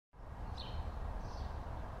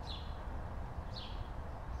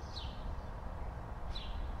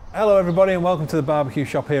Hello everybody and welcome to the barbecue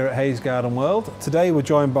shop here at Hayes Garden World. Today we're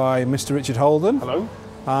joined by Mr. Richard Holden. Hello.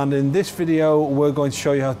 And in this video we're going to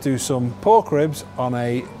show you how to do some pork ribs on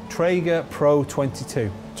a Traeger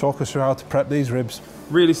Pro22. Talk us through how to prep these ribs.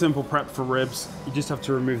 Really simple prep for ribs. You just have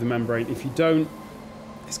to remove the membrane. If you don't,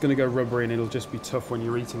 it's going to go rubbery and it'll just be tough when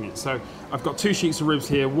you're eating it. So I've got two sheets of ribs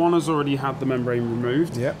here. One has already had the membrane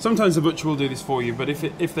removed. Yep. Sometimes the butcher will do this for you, but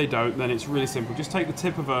if they don't, then it's really simple. Just take the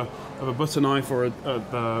tip of a butter knife or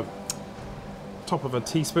the top of a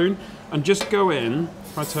teaspoon and just go in,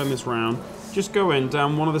 if I turn this round, just go in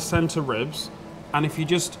down one of the center ribs, and if you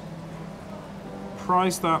just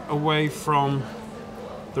prise that away from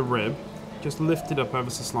the rib, just lift it up ever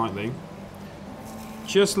so slightly.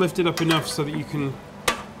 Just lift it up enough so that you can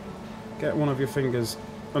get one of your fingers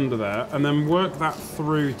under there and then work that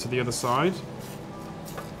through to the other side.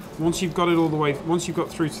 Once you've got it all the way, once you've got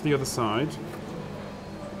through to the other side,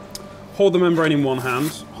 hold the membrane in one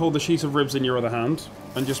hand, hold the sheet of ribs in your other hand,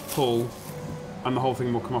 and just pull, and the whole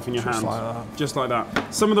thing will come off in your hand. Like that. Just like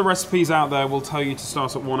that. Some of the recipes out there will tell you to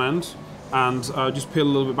start at one end and just peel a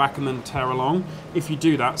little bit back and then tear along. If you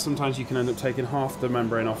do that, sometimes you can end up taking half the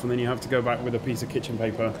membrane off and then you have to go back with a piece of kitchen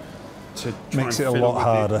paper to try makes it a lot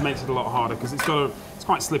harder. Makes it a lot harder because it's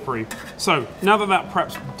quite slippery. So now that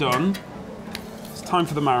prep's done, it's time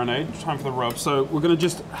for the marinade, time for the rub. So we're going to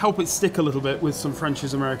just help it stick a little bit with some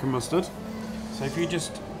French's American mustard. So if you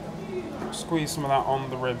just squeeze some of that on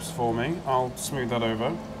the ribs for me, I'll smooth that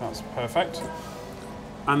over. That's perfect.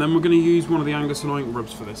 And then we're going to use one of the Angus Oink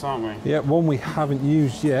ribs for this, aren't we? Yeah, one we haven't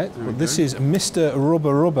used yet, but this is Mr.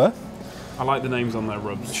 Rubba. I like the names on their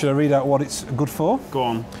rubs. Should I read out what it's good for? Go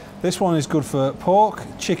on. This one is good for pork,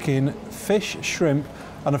 chicken, fish, shrimp,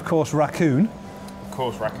 and of course raccoon. Of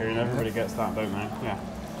course raccoon, everybody gets that, don't they?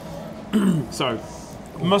 Yeah. So,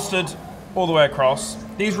 mustard all the way across.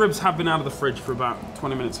 These ribs have been out of the fridge for about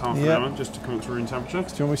 20 minutes, half an hour, just to come up to room temperature.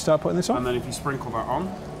 Do you want me to start putting this on? And then if you sprinkle that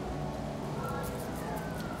on.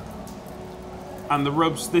 And the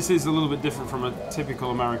rubs, this is a little bit different from a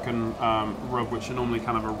typical American rub, which are normally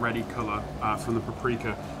kind of a reddy colour from the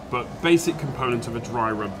paprika. But basic component of a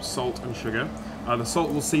dry rub, salt and sugar. The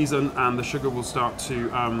salt will season and the sugar will start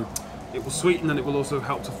to, it will sweeten and it will also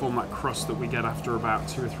help to form that crust that we get after about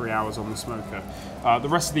 2 or 3 hours on the smoker. The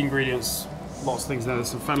rest of the ingredients, lots of things there. There's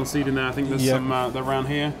some fennel seed in there. I think there's some, they're around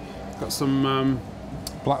here. Got some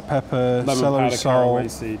black pepper, lemon celery powder, salt. caraway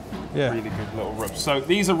seed. Really good little rubs. So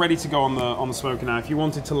these are ready to go on the smoker now. If you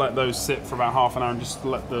wanted to let those sit for about half an hour and just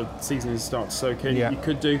let the seasonings start to soak in, you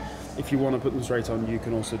could do. If you want to put them straight on, you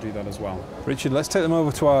can also do that as well. Richard, let's take them over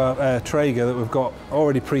to our Traeger that we've got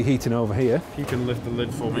already preheating over here. If you can lift the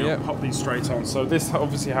lid for me, I'll pop these straight on. So this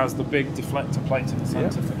obviously has the big deflector plate in the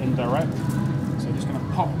centre for indirect. So I'm just going to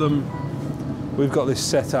pop them. We've got this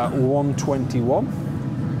set at 121.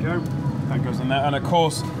 There we go. That goes in there. And of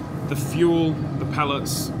course, the fuel, the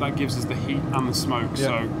pellets, that gives us the heat and the smoke.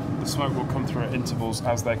 So the smoke will come through at intervals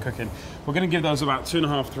as they're cooking. We're going to give those about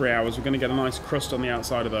 2.5 to 3 hours. We're going to get a nice crust on the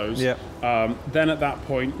outside of those. Then at that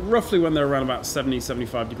point, roughly when they're around about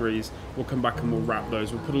 70-75 degrees, we'll come back and we'll wrap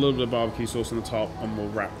those. We'll put a little bit of barbecue sauce on the top and we'll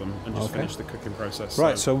wrap them and just finish the cooking process.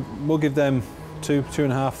 Right, so we'll give them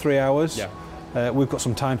 2.5, 3 hours. We've got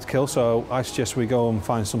some time to kill, so I suggest we go and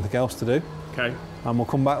find something else to do. Okay. And we'll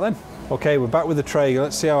come back then. Okay, we're back with the Traeger.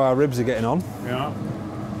 Let's see how our ribs are getting on. Yeah.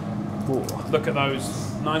 Ooh. Look at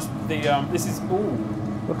those. Nice. This is,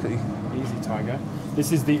 look at you. Easy, Tiger.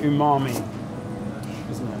 This is the umami,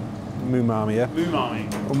 isn't it? Umami, yeah.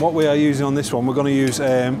 Umami. And what we are using on this one, we're going to use,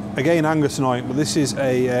 again, Angus Oink, but this is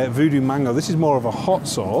a voodoo mango. This is more of a hot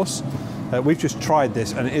sauce. We've just tried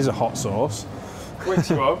this and it is a hot sauce. Which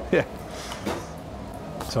you are. Yeah.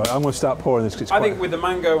 Sorry, I'm going to start pouring this. I think with the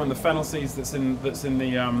mango and the fennel seeds that's in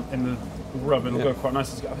the rub, it'll go quite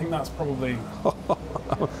nicely. I think that's probably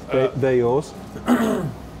they're yours.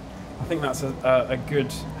 I think that's a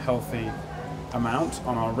good, healthy amount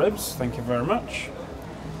on our ribs. Thank you very much.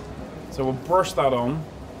 So we'll brush that on.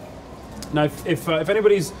 Now, if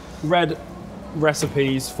anybody's read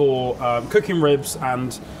recipes for cooking ribs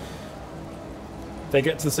and they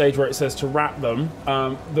get to the stage where it says to wrap them,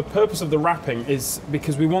 the purpose of the wrapping is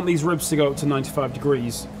because we want these ribs to go up to 95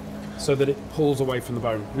 degrees so that it pulls away from the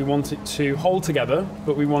bone. We want it to hold together,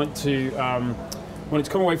 but we want it to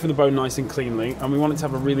come away from the bone nice and cleanly, and we want it to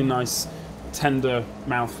have a really nice, tender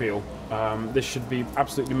mouthfeel. This should be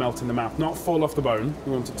absolutely melt in the mouth, not fall off the bone.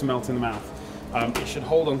 We want it to melt in the mouth. It should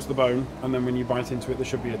hold onto the bone, and then when you bite into it, there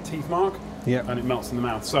should be a teeth mark, and it melts in the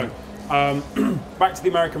mouth. So, back to the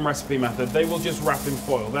American recipe method. They will just wrap in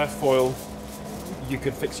foil. Their foil you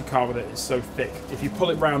could fix your car with it. It's so thick. If you pull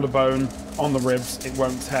it round a bone on the ribs, it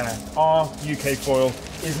won't tear. Our UK foil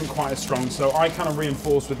isn't quite as strong, so I kind of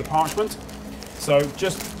reinforce with the parchment. So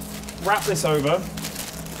just wrap this over.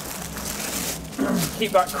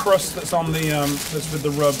 Keep that crust that's on the that's with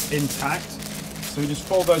the rub intact. So we just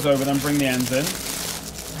fold those over, then bring the ends in.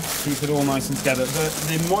 Keep it all nice and together.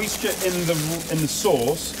 The moisture in the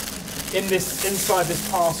sauce, inside this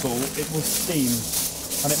parcel, it will steam,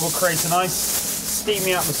 and it will create a nice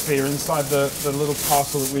steamy atmosphere inside the little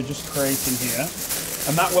parcel that we're just creating here,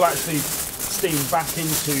 and that will actually steam back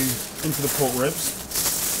into the pork ribs,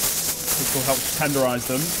 which will help tenderize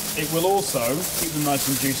them. It will also keep them nice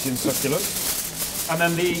and juicy and succulent. And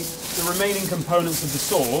then the remaining components of the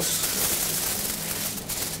sauce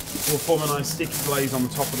will form a nice sticky glaze on the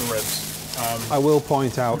top of the ribs. I will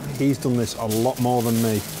point out, he's done this a lot more than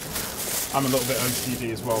me. I'm a little bit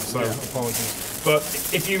OCD as well, so apologies. But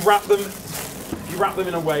if you wrap them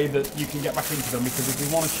in a way that you can get back into them, because if we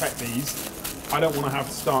want to check these, I don't want to have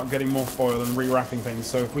to start getting more foil and re-wrapping things.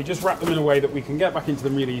 So if we just wrap them in a way that we can get back into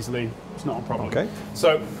them really easily, it's not a problem. Okay.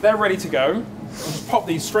 So they're ready to go. We'll just pop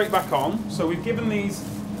these straight back on. So we've given these,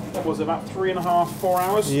 what was it, about 3.5, 4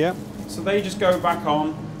 hours? Yeah. So they just go back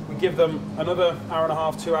on. We give them another 1.5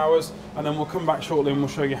 hours, 2 hours, and then we'll come back shortly and we'll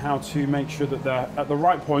show you how to make sure that they're at the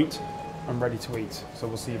right point and ready to eat. So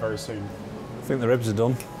we'll see you very soon. I think the ribs are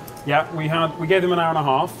done. Yeah, we gave them 1.5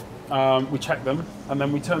 hours. We checked them, and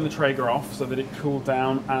then we turned the Traeger off so that it cooled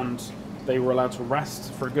down and they were allowed to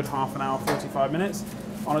rest for a good half an hour, 45 minutes.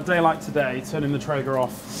 On a day like today, turning the Traeger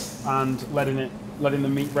off and letting the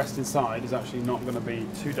meat rest inside is actually not going to be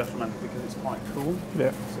too detrimental because it's quite cool.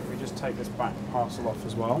 Yeah. So if we just take this back parcel off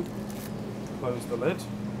as well, close the lid.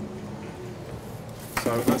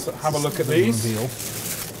 So let's have a look at these.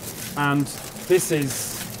 And this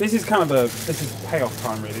is kind of this is payoff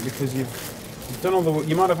time really, because you've done all the,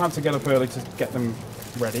 you might have had to get up early to get them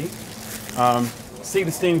ready. See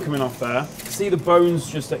the steam coming off there. See the bones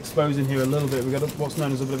just exposing here a little bit. We've got what's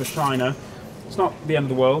known as a bit of a shiner. It's not the end of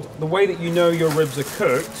the world. The way that you know your ribs are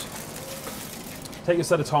cooked, take a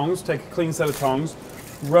set of tongs, take a clean set of tongs,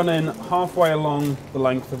 run in halfway along the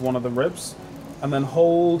length of one of the ribs, and then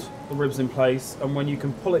hold the ribs in place. And when you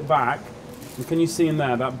can pull it back, and can you see in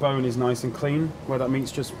there, that bone is nice and clean, where that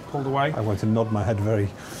meat's just pulled away? I'm going to nod my head very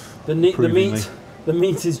The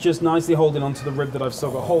meat is just nicely holding onto the rib that I've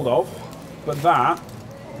still got hold of, but that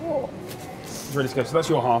is ready to go. So that's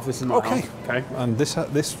your half, this is my half. Okay. And this,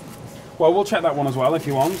 well, we'll check that one as well if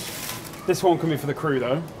you want. This one can be for the crew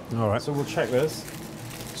though. All right. So we'll check this.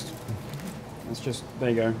 It's just, there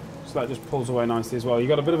you go. So that just pulls away nicely as well. You've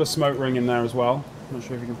got a bit of a smoke ring in there as well. I'm not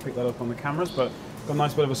sure if you can pick that up on the cameras, but got a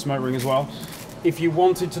nice bit of a smoke ring as well. If you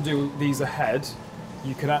wanted to do these ahead,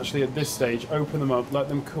 you could actually at this stage open them up, let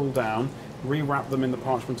them cool down, re-wrap them in the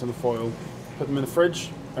parchment and the foil, put them in the fridge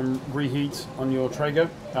and reheat on your Traeger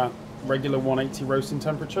at regular 180 roasting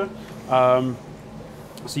temperature.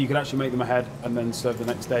 So you could actually make them ahead and then serve the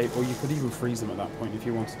next day, or you could even freeze them at that point if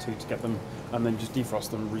you wanted to get them, and then just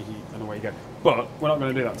defrost them, reheat, and away you go. But we're not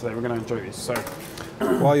going to do that today. We're going to enjoy these. So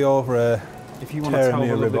while you're if you want to tell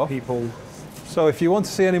the little people. So if you want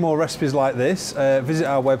to see any more recipes like this, visit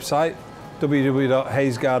our website,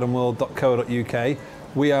 www.haysgardenworld.co.uk.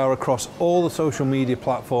 We are across all the social media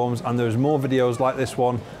platforms, and there's more videos like this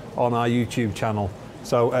one on our YouTube channel.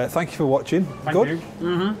 So thank you for watching. Thank you.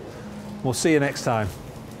 We'll see you next time.